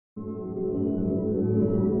Hey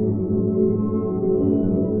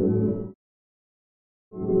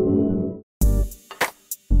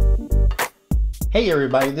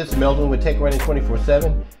everybody, this is Melvin with Tech Running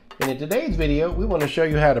 24/7, and in today's video we want to show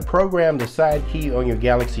you how to program the side key on your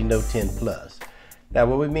Galaxy Note 10 Plus. Now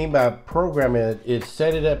what we mean by programming it is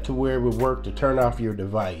set it up to where it will work to turn off your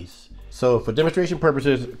device. So for demonstration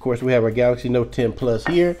purposes, of course, we have our Galaxy Note 10 Plus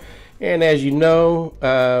here, and as you know,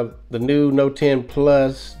 the new Note 10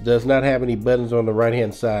 Plus does not have any buttons on the right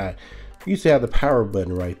hand side. We used to have the power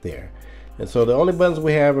button right there, and so the only buttons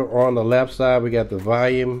we have are on the left side. We got the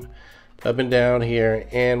volume up and down here,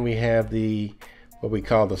 and we have the what we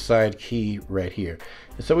call the side key right here.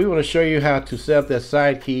 And so we want to show you how to set up that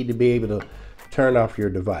side key to be able to turn off your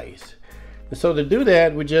device. And so to do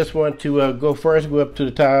that, we just want to go up to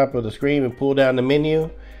the top of the screen and pull down the menu.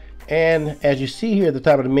 And as you see here at the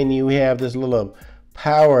top of the menu, we have this little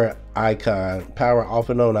power icon, power off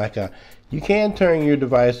and on icon. You can turn your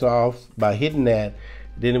device off by hitting that.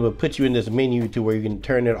 Then it will put you in this menu to where you can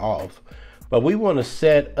turn it off. But we want to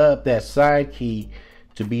set up that side key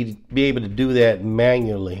to be able to do that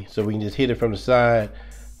manually, so we can just hit it from the side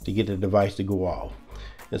to get the device to go off.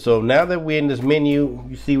 And so now that we're in this menu,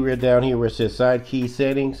 you see we're down here where it says side key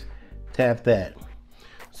settings. Tap that.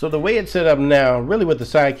 So the way it's set up now, really what the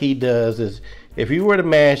side key does is if you were to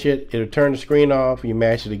mash it, it'll turn the screen off. You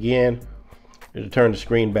mash it again, it'll turn the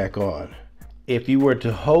screen back on. If you were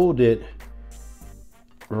to hold it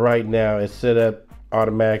right now, it's set up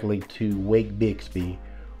automatically to wake Bixby,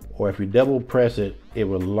 or if you double press it, it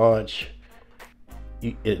will launch.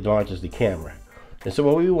 It launches the camera. And so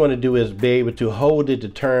what we want to do is be able to hold it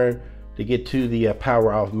to get to the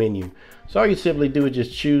power off menu. So all you simply do is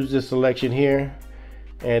just choose this selection here,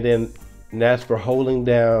 and then that's for holding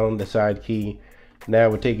down the side key. Now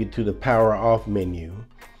we'll take you to the power off menu.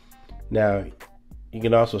 Now you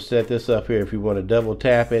can also set this up here if you want to double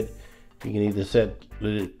tap it. You can either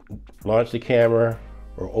launch the camera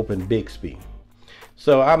or open Bixby.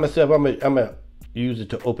 So I'm gonna use it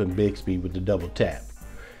to open Bixby with the double tap.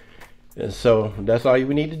 And so that's all you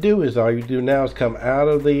need to do. All you do now is come out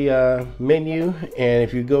of the menu, and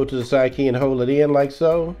if you go to the side key and hold it in like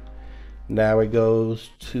so, now it goes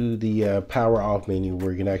to the power off menu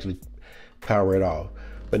where you can actually power it off.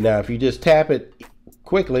 But now if you just tap it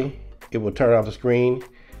quickly, it will turn off the screen.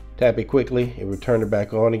 Tap it quickly, it will turn it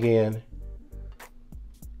back on again.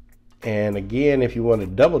 And again, if you want to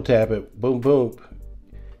double tap it, boom, boom,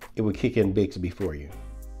 it will kick in Bixby for you.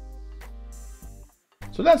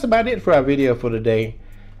 So that's about it for our video for today.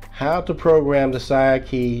 How to program the side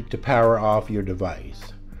key to power off your device.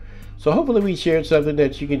 So hopefully we shared something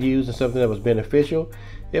that you can use and something that was beneficial.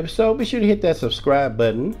 If so, be sure to hit that subscribe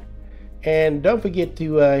button. And don't forget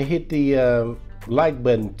to hit the like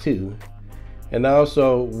button too. And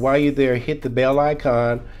also, while you're there, hit the bell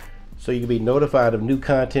icon so you can be notified of new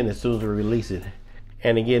content as soon as we release it.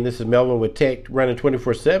 And again, this is Melvin with Tech Running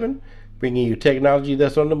 24/7, bringing you technology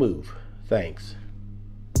that's on the move. Thanks.